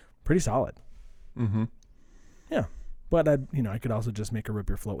cream, pretty solid. Mm-hmm. Yeah. But, I could also just make a root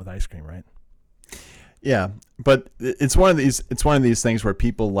beer float with ice cream, right? Yeah. But it's one of these things where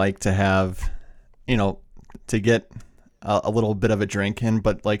people like to have, to get a little bit of a drink in.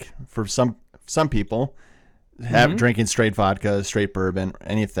 But, like, for some people, drinking straight vodka, straight bourbon,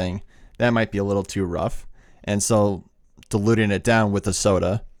 anything, that might be a little too rough. And so diluting it down with a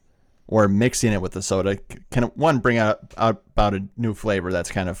soda or mixing it with the soda can, one, bring out about a new flavor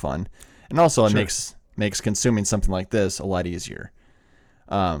that's kind of fun. And also it makes consuming something like this a lot easier.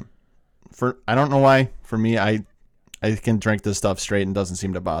 I don't know why. For me, I can drink this stuff straight and it doesn't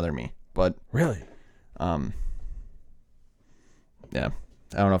seem to bother me. But really? Yeah.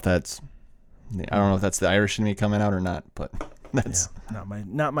 I don't know if that's the Irish in me coming out or not, but that's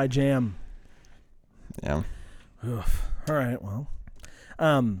not my jam. Yeah. Oof. All right. Well.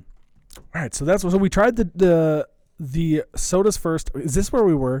 All right. So so we tried the sodas first. Is this where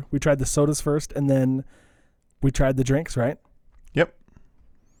we were? We tried the sodas first, and then we tried the drinks, right? Yep.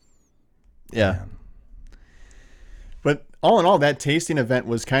 Yeah. But all in all, that tasting event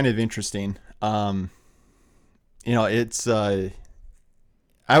was kind of interesting. It's the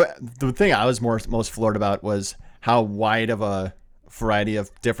thing I was most floored about was how wide of a variety of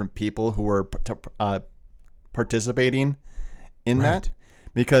different people who were participating in that,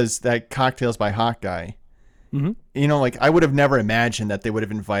 because that Cocktails by Hawk guy, I would have never imagined that they would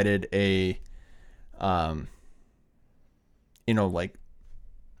have invited a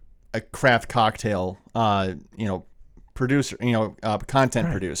craft cocktail, producer,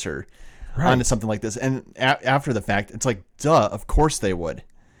 content producer onto something like this. And after the fact, it's like, duh, of course they would.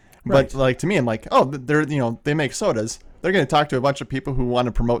 But like, to me, I'm like, oh, they make sodas. They're going to talk to a bunch of people who want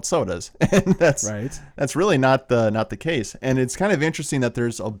to promote sodas, and that's really not the case. And it's kind of interesting that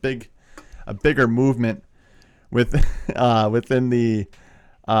there's a bigger movement within the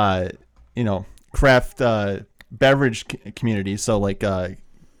craft beverage community. So like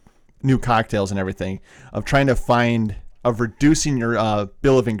new cocktails and everything, of reducing your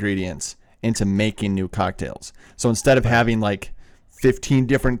bill of ingredients into making new cocktails. So instead of having like 15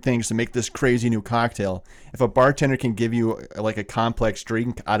 different things to make this crazy new cocktail, if a bartender can give you like a complex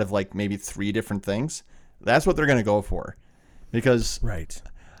drink out of like maybe 3 different things, that's what they're going to go for. Because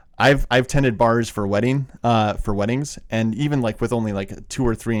I've tended bars for weddings, and even like with only like a 2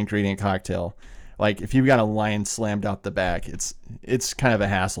 or 3 ingredient cocktail, like if you've got a line slammed out the back, it's kind of a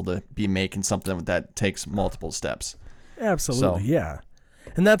hassle to be making something that takes multiple steps. Absolutely. Yeah.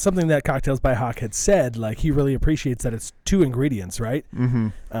 And that's something that Cocktails by Hawk had said. Like, he really appreciates that it's 2 ingredients, right?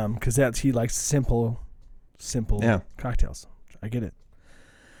 Mm-hmm. Because he likes simple cocktails. I get it.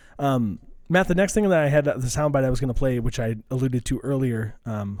 Matt, the next thing that I had, the soundbite I was going to play, which I alluded to earlier,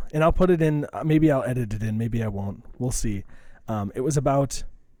 and I'll put it in. Maybe I'll edit it in. Maybe I won't. We'll see. It was about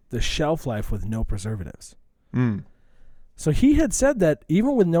the shelf life with no preservatives. So he had said that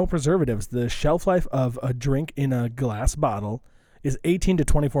even with no preservatives, the shelf life of a drink in a glass bottle is 18 to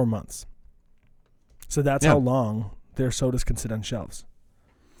 24 months. So that's how long their sodas can sit on shelves.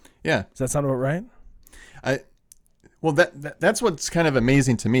 Yeah. Does that sound about right? Well, that's what's kind of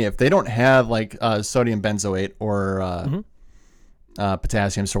amazing to me. If they don't have like sodium benzoate or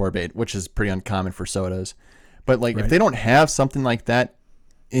potassium sorbate, which is pretty uncommon for sodas, but like if they don't have something like that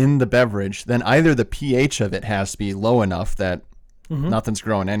in the beverage, then either the pH of it has to be low enough that nothing's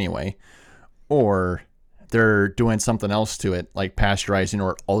growing anyway, or they're doing something else to it, like pasteurizing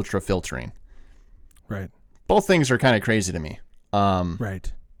or ultra filtering. Right. Both things are kind of crazy to me.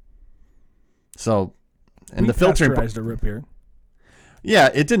 Right. So, and We the filtering, pasteurized a root beer. yeah,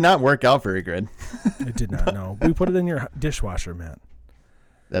 it did not work out very good. It did not. No, we put it in your dishwasher, Matt.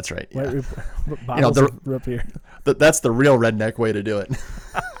 That's right. Yeah. Bottles the- of root beer. That's the real redneck way to do it.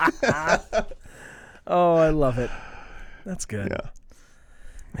 Oh, I love it. That's good. Yeah.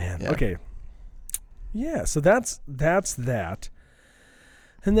 Man. Yeah. Okay. Yeah. So that's that.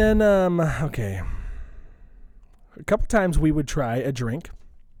 And then okay. A couple times we would try a drink,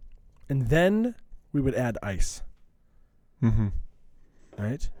 and then we would add ice. Mm-hmm.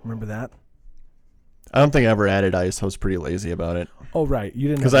 Right? Remember that? I don't think I ever added ice. I was pretty lazy about it. Oh, right. You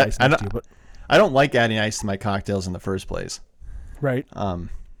didn't 'Cause have I- ice I next don't- to you, but I don't like adding ice to my cocktails in the first place. right.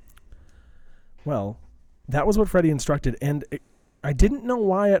 Well, that was what Freddie instructed, and I didn't know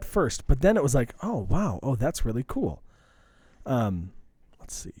why at first, but then it was like, oh wow, oh that's really cool. Let's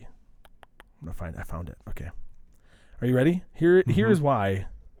see. I found it. Okay. Are you ready? Here's why.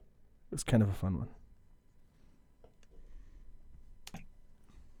 It's kind of a fun one.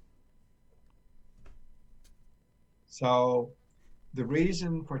 So the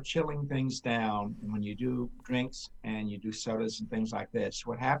reason for chilling things down when you do drinks and you do sodas and things like this,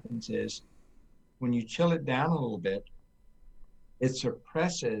 what happens is when you chill it down a little bit, it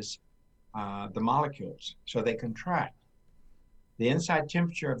suppresses the molecules, so they contract. The inside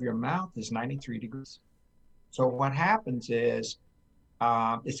temperature of your mouth is 93 degrees. So what happens is,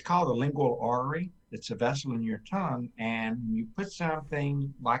 it's called a lingual artery. It's a vessel in your tongue, and when you put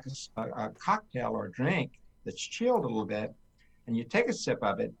something like a cocktail or a drink that's chilled a little bit, and you take a sip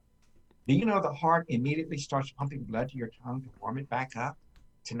of it, do you know the heart immediately starts pumping blood to your tongue to warm it back up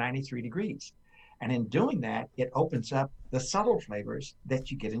to 93 degrees? And in doing that, it opens up the subtle flavors that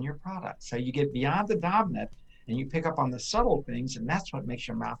you get in your product. So you get beyond the dominant and you pick up on the subtle things, and that's what makes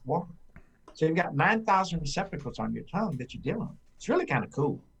your mouth warm. So you've got 9,000 receptacles on your tongue that you deal with. It's really kind of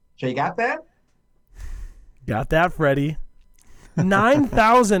cool. So you got that? Got that, Freddie?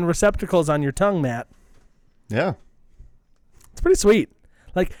 9,000 receptacles on your tongue, Matt. Yeah. It's pretty sweet.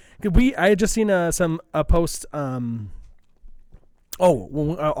 Like I had just seen a post. All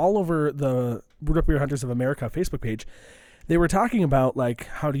over the Root Beer Hunters of America Facebook page, they were talking about like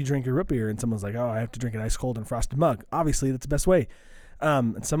how do you drink your root beer, and someone's like, oh, I have to drink it ice cold in a frosted mug. Obviously, that's the best way.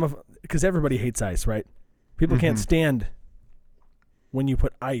 And because everybody hates ice, right? People can't stand when you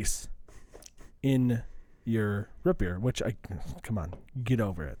put ice in your root beer, which come on, get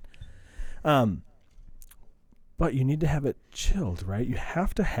over it. But you need to have it chilled, right? You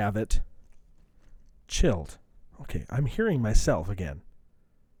have to have it chilled. Okay, I'm hearing myself again.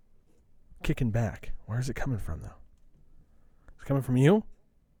 Kicking back. Where is it coming from, though? It's coming from you?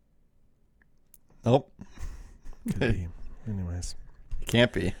 Nope. Could be. Anyways. It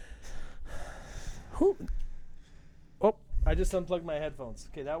can't be. Who? Oh, I just unplugged my headphones.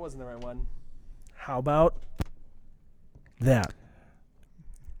 Okay, that wasn't the right one. How about that?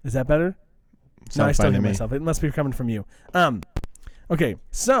 Is that better? No, I Sounds still fine hear to me. myself. It must be coming from you. Okay,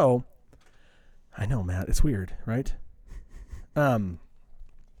 so I know, Matt. It's weird, right?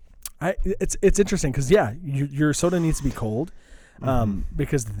 It's interesting because your soda needs to be cold,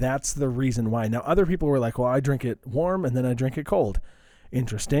 because that's the reason why. Now, other people were like, "Well, I drink it warm and then I drink it cold."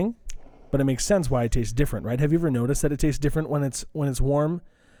 Interesting, but it makes sense why it tastes different, right? Have you ever noticed that it tastes different when it's warm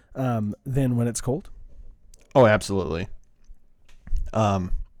than when it's cold? Oh, absolutely.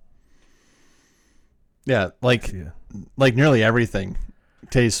 Yeah, like nearly everything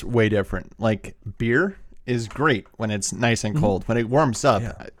tastes way different. Like beer is great when it's nice and cold. When it warms up,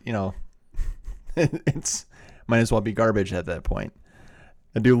 it's might as well be garbage at that point.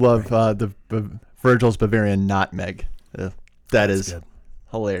 I do love the Virgil's Bavarian nutmeg. That's is good.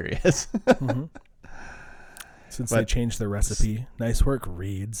 Hilarious. Since they changed the recipe. Nice work,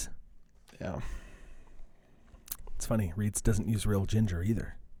 Reed's. Yeah. It's funny. Reed's doesn't use real ginger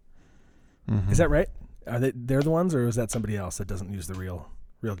either. Is that right? They're the ones, or is that somebody else that doesn't use the real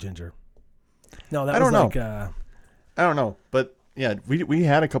ginger? No, that I was don't know. like I don't know, but yeah, we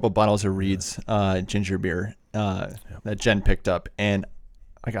had a couple bottles of Reed's ginger beer that Jen picked up, and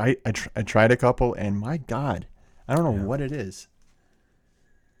like I tried a couple, and my God, I don't know what it is.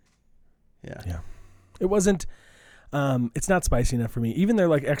 Yeah. It wasn't. It's not spicy enough for me. Even they're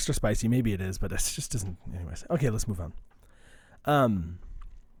like extra spicy. Maybe it is, but it just doesn't. Anyways, okay, let's move on.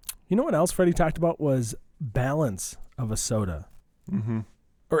 You know what else Freddie talked about was balance of a soda.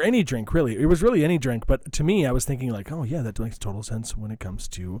 Or any drink, really. It was really any drink, but to me, I was thinking like, oh yeah, that makes total sense when it comes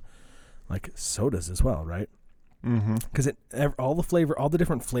to like sodas as well, right? Because all the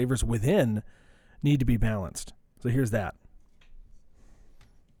different flavors within need to be balanced. So here's that.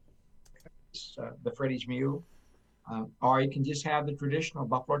 The Freddy's Mule. Or you can just have the traditional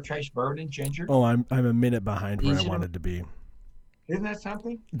Buffalo Trace bourbon and ginger. Oh, I'm a minute behind where I Easy to- wanted to be. Isn't that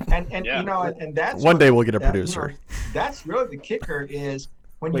something? And Yeah. you know, and that's One what- day we'll get a you know, producer. that's really the kicker is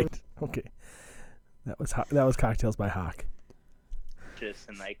when you Wait, okay. That was Cocktails by Hawk.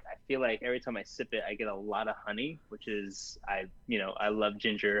 And like I feel like every time I sip it, I get a lot of honey, which is I love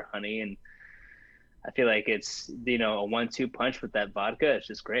ginger honey, and I feel like it's a 1-2 punch with that vodka. It's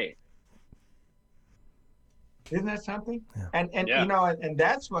just great. Isn't that something? Yeah. And Yeah. you know, and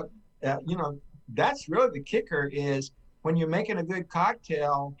that's what that's really the kicker is when you're making a good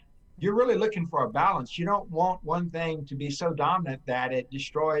cocktail, you're really looking for a balance. You don't want one thing to be so dominant that it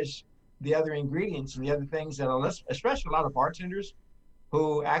destroys the other ingredients and the other things that are especially a lot of bartenders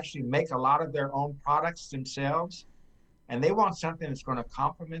who actually make a lot of their own products themselves, and they want something that's going to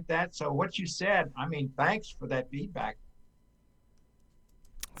complement that. So what you said, I mean, thanks for that feedback.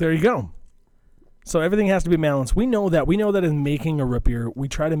 There you go. So everything has to be balanced. We know that in making a root beer, we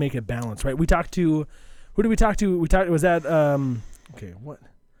try to make it balanced, right? We talked to, who did we talk to? Was that, okay, what?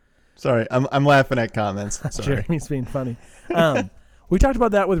 Sorry, I'm laughing at comments. Sorry. Jeremy's being funny. We talked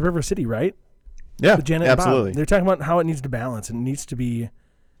about that with River City, right? Yeah, With Janet and Bob. absolutely. They're talking about how it needs to balance and it needs to be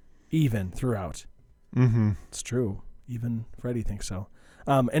even throughout. Mm-hmm. It's true. Even Freddie thinks so.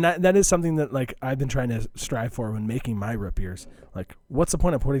 And that is something that like I've been trying to strive for when making my root beers. Like, what's the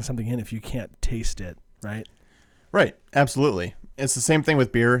point of putting something in if you can't taste it, right? Right, absolutely. It's the same thing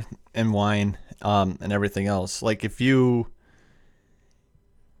with beer and wine and everything else. Like if you're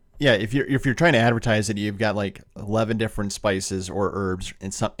trying to advertise it, you've got like 11 different spices or herbs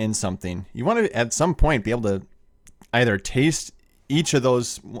in something. You want to at some point be able to either taste each of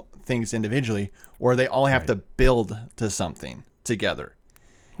those things individually, or they all have to build to something together.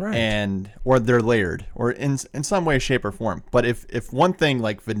 Right. Or they're layered or in some way, shape, or form. But if one thing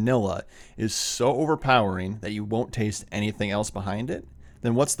like vanilla is so overpowering that you won't taste anything else behind it,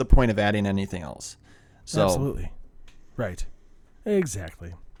 then what's the point of adding anything else? So Absolutely. Right.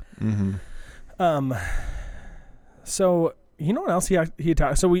 Exactly. Mm-hmm. So you know what else he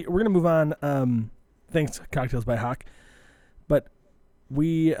talked? So we're gonna move on. Thanks, Cocktails by Hawk. But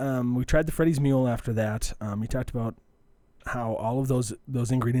we tried the Freddy's Mule after that. He talked about how all of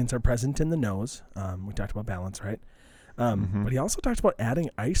those ingredients are present in the nose. We talked about balance, right? But he also talked about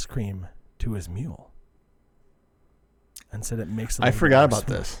adding ice cream to his mule, and said it makes it. I forgot about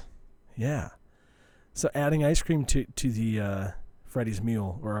this. Yeah. So adding ice cream to the Freddy's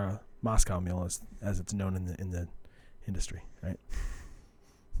Mule, or a Moscow Mule, as it's known in the industry, right?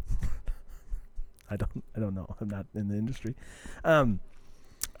 I don't know. I'm not in the industry.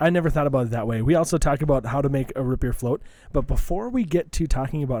 I never thought about it that way. We also talked about how to make a root beer float. But before we get to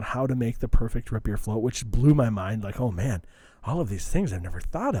talking about how to make the perfect root beer float, which blew my mind, like, oh man, all of these things I've never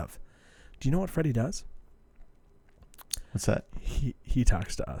thought of. Do you know what Freddie does? What's that? He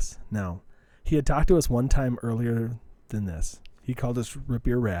talks to us. Now, he had talked to us one time earlier than this. He called us Root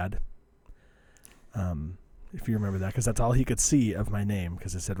Beer Rad. If you remember that, because that's all he could see of my name,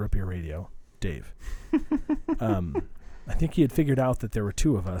 because it said Root Beer Radio, Dave. I think he had figured out that there were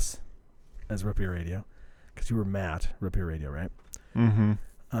two of us as Root Beer Radio, because you were Matt, Root Beer Radio, right? Mm-hmm.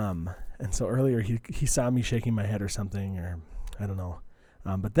 And so earlier he saw me shaking my head or something, or I don't know.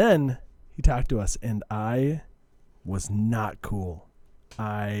 But then he talked to us, and I was not cool.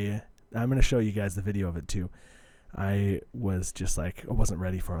 I'm going to show you guys the video of it too. I was just like, I wasn't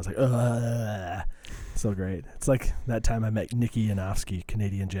ready for it. I was like, ugh. So great. It's like that time I met Nikki Yanofsky,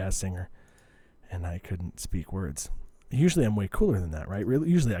 Canadian jazz singer, and I couldn't speak words. Usually I'm way cooler than that, right?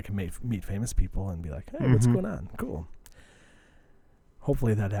 Usually I can meet famous people and be like, hey, what's going on? Cool.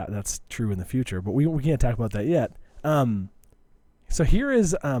 Hopefully that's true in the future, but we can't talk about that yet. So here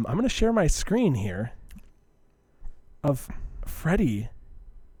is, I'm going to share my screen here of Freddie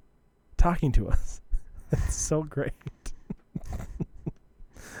talking to us. It's so great.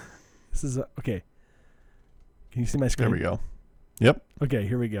 This is okay. Can you see my screen? There we go. Yep. Okay,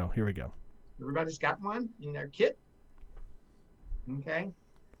 here we go. Everybody's got one in their kit. Okay.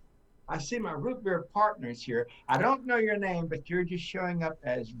 I see my root beer partners here. I don't know your name, but you're just showing up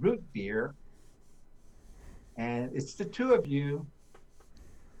as Root Beer. And it's the two of you.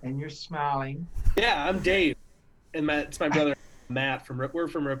 And you're smiling. Yeah, I'm Dave. And it's my brother, Matt. We're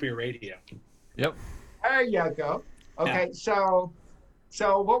from Root Beer Radio. Yep. There you go. Okay, Yeah.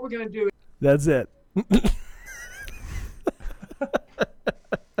 so what we're going to do That's it.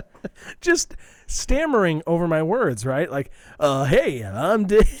 Just stammering over my words, right? Like, hey, I'm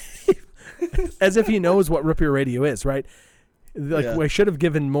Dave. As if he knows what Root Beer Radio is, right? Like, Yeah. I should have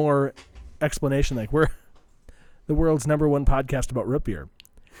given more explanation like we're the world's #1 podcast about root beer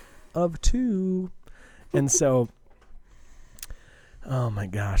of 2. And so, oh my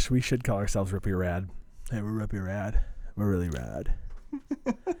gosh, we should call ourselves Root Beer Rad. Hey, we're Root Beer Rad. We're really rad.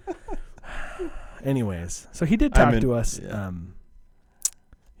 Anyways, so he did talk to us.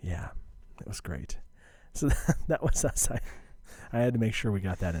 Yeah, it was great. So that was us. I had to make sure we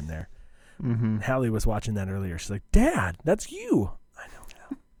got that in there. Mm-hmm. Hallie was watching that earlier. She's like, Dad, that's you. I know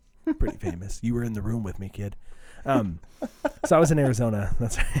now. Pretty famous. You were in the room with me, kid. So I was in Arizona.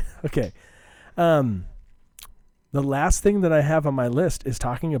 That's right. Okay. The last thing that I have on my list is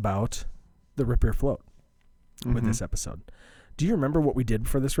talking about the Root Beer Float with this episode. Do you remember what we did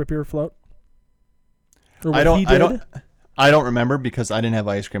for this Root Beer Float? Or what he did? I don't remember because I didn't have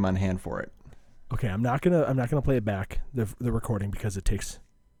ice cream on hand for it. Okay, I'm not gonna play it back the recording because it takes.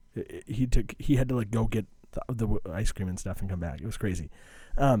 He had to like go get the ice cream and stuff and come back. It was crazy.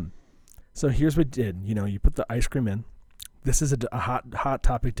 So here's what we did. You know, you put the ice cream in. This is a hot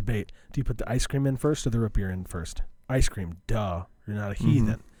topic debate. Do you put the ice cream in first or the root beer in first? Ice cream, duh. You're not a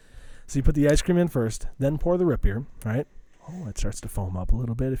heathen. So you put the ice cream in first, then pour the root beer, right? Oh, it starts to foam up a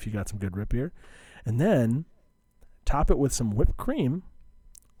little bit if you got some good root beer. And then top it with some whipped cream.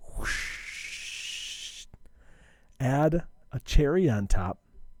 Whoosh. Add a cherry on top.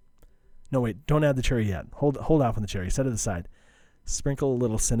 No, wait, don't add the cherry yet. Hold off on the cherry. Set it aside. Sprinkle a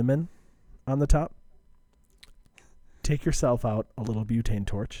little cinnamon on the top. Take yourself out a little butane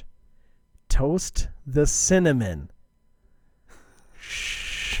torch. Toast the cinnamon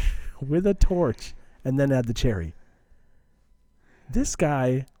with a torch, and then add the cherry. This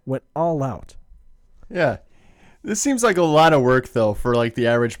guy went all out. Yeah. This seems like a lot of work, though, for like the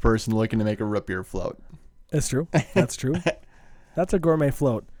average person looking to make a root beer float. That's true. That's true. That's a gourmet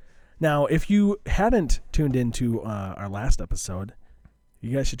float. Now, if you hadn't tuned into our last episode,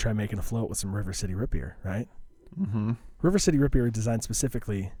 you guys should try making a float with some River City root beer, right? Mm-hmm. River City root beer is designed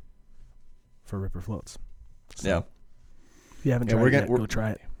specifically for Ripper floats. So Yeah. if you haven't tried it yet, go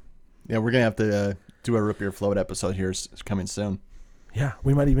try it. Yeah, we're going to have to do a root beer float episode here. It's coming soon. Yeah,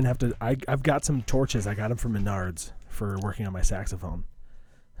 we might even have to. I've got some torches. I got them from Menards for working on my saxophone,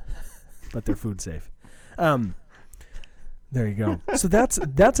 but they're food safe. There you go. So that's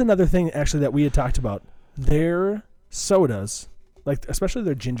another thing actually that we had talked about. Their sodas, like especially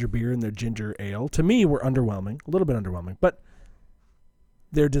their ginger beer and their ginger ale, to me were underwhelming, a little bit underwhelming, but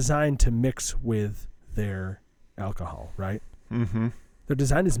they're designed to mix with their alcohol, right? Mm-hmm. They're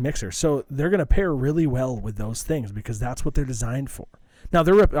designed as mixers, so they're going to pair really well with those things because that's what they're designed for. Now,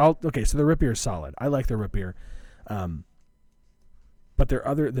 so the root beer is solid. I like their root beer, but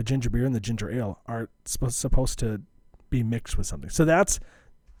the ginger beer and the ginger ale are supposed to be mixed with something. So that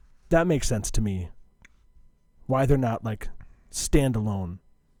makes sense to me. Why they're not like standalone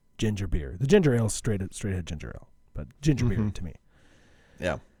ginger beer. The ginger ale is straight ahead ginger ale, but ginger beer to me.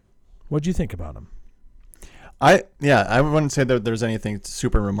 Yeah. What'd you think about them? I wouldn't say that there's anything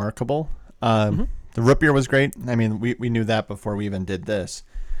super remarkable. The root beer was great. I mean, we knew that before we even did this.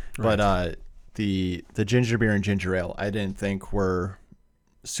 Right. But the ginger beer and ginger ale, I didn't think were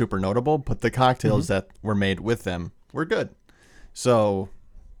super notable, but the cocktails that were made with them were good. So,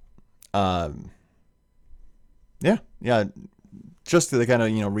 yeah. Just to kind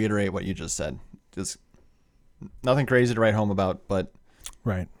of, reiterate what you just said. Just nothing crazy to write home about, but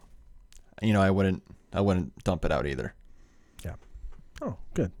Right. I wouldn't dump it out either. Yeah. Oh,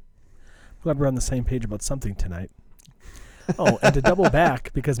 good. Glad we're on the same page about something tonight. Oh, and to double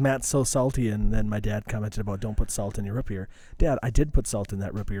back, because Matt's so salty, and then my dad commented about don't put salt in your root beer. Dad, I did put salt in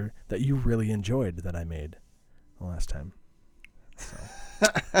that root beer that you really enjoyed that I made the last time. So,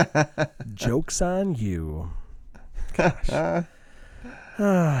 joke's on you. Gosh.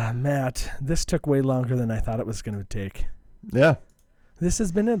 Matt, this took way longer than I thought it was going to take. Yeah. This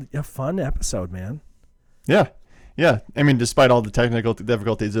has been a fun episode, man. Yeah. Yeah. I mean, despite all the technical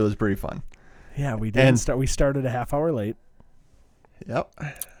difficulties, it was pretty fun. Yeah, we didn't start. We started a half hour late. Yep.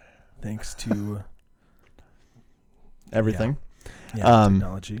 Thanks to everything. Yeah,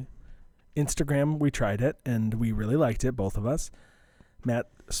 technology. Instagram, we tried it, and we really liked it, both of us. Matt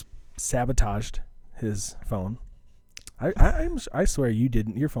sabotaged his phone. I swear you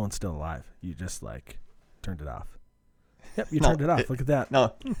didn't. Your phone's still alive. You just, turned it off. Yep, you turned it off. Look at that.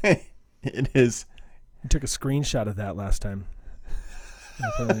 No, it is. You took a screenshot of that last time. You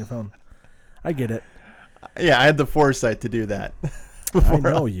put it on your phone. I get it. Yeah, I had the foresight to do that. I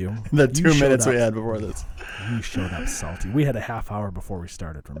know you. The 2 minutes we had before this. You showed up salty. We had a half hour before we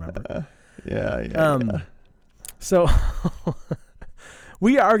started, remember? Yeah. So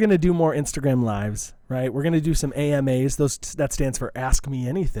we are going to do more Instagram lives, right? We're going to do some AMAs. That stands for Ask Me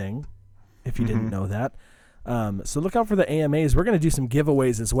Anything. if you didn't know that. So look out for the AMAs. We're going to do some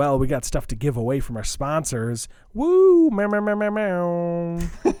giveaways as well. We got stuff to give away from our sponsors. Woo! Meow, meow, meow, meow, meow.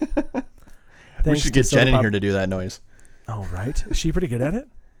 We should get Jen in here to do that noise. Oh, right. Is she pretty good at it?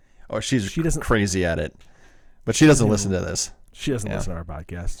 Oh, she doesn't crazy at it. But she doesn't listen to this. She doesn't listen to our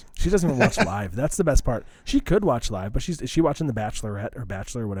podcast. She doesn't even watch live. That's the best part. She could watch live, but is she watching The Bachelorette or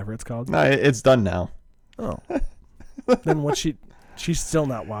Bachelor, whatever it's called? No, it's done now. Oh. Then she's still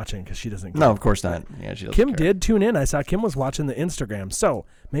not watching because she doesn't care. No, of course not. Yeah, she doesn't Kim care. did tune in. I saw Kim was watching the Instagram. So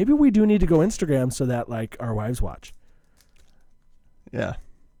maybe we do need to go Instagram so that like our wives watch. Yeah.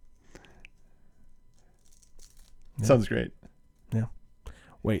 Sounds great. Yeah.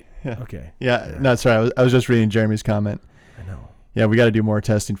 Wait. Yeah. Okay. Yeah. No, sorry. I was just reading Jeremy's comment. I know. Yeah, we got to do more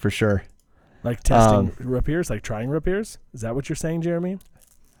testing for sure. Like testing root beers, like trying root beers? Is that what you're saying, Jeremy?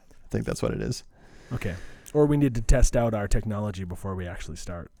 I think that's what it is. Okay. Or we need to test out our technology before we actually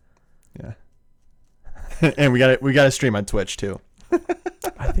start. Yeah. And we got to stream on Twitch too.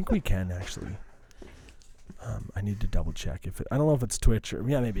 I think we can actually. I need to double check I don't know if it's Twitch or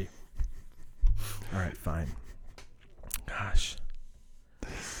maybe. All right, fine. Gosh.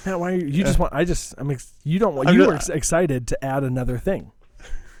 Matt, why are you just want? You don't want. You were excited to add another thing.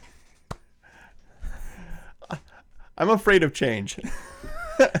 I'm afraid of change.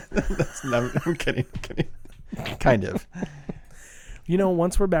 I'm kidding. Kind of.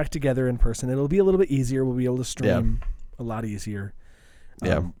 Once we're back together in person, it'll be a little bit easier. We'll be able to stream a lot easier.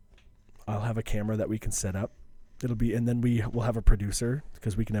 I'll have a camera that we can set up. And then we'll have a producer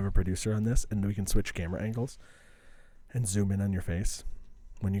because we can have a producer on this, and we can switch camera angles and zoom in on your face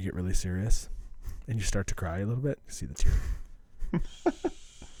when you get really serious and you start to cry a little bit. See the tear.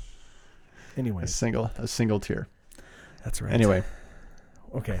 Anyway, a single tear. That's right. Anyway,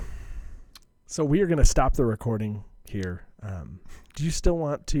 okay. So we are going to stop the recording here. Do you still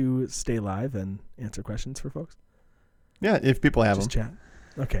want to stay live and answer questions for folks? Yeah, if people have Just them.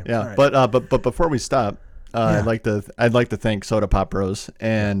 Chat. Okay. Yeah, right. but before we stop, I'd like to thank Soda Pop Bros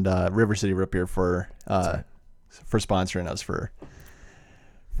and River City Root Beer for sponsoring us for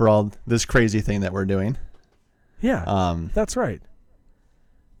all this crazy thing that we're doing. Yeah. That's right.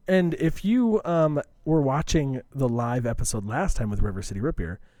 And if you were watching the live episode last time with River City Root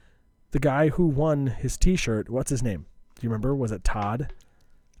Beer, the guy who won his T-shirt, what's his name? Do you remember? Was it Todd?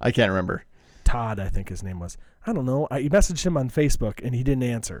 I can't remember. Todd, I think his name was. I don't know. I messaged him on Facebook, and he didn't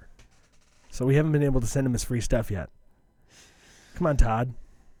answer. So we haven't been able to send him his free stuff yet. Come on, Todd.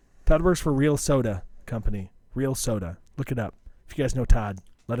 Todd works for Real Soda Company. Real Soda. Look it up. If you guys know Todd,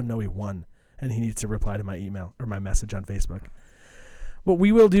 let him know he won, and he needs to reply to my email or my message on Facebook. But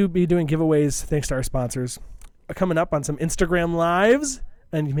we will be doing giveaways thanks to our sponsors. Coming up on some Instagram lives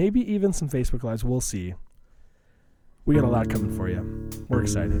and maybe even some Facebook lives. We'll see. We got a lot coming for you. We're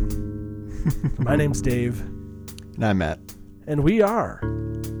excited. My name's Dave. And I'm Matt. And we are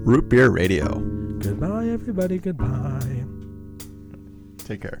Root Beer Radio. Goodbye, everybody. Goodbye.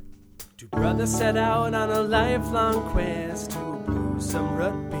 Take care. Two brothers set out on a lifelong quest to brew some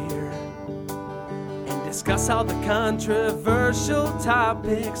root beer and discuss all the controversial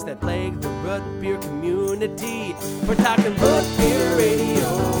topics that plague the root beer community. We're talking root beer radio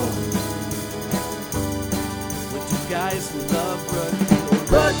with two guys who love root beer.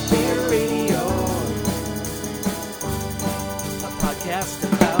 Root beer radio, a podcast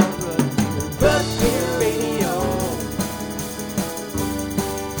about root beer. Root beer radio.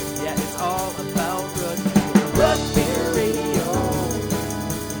 Yeah, it's all about root beer.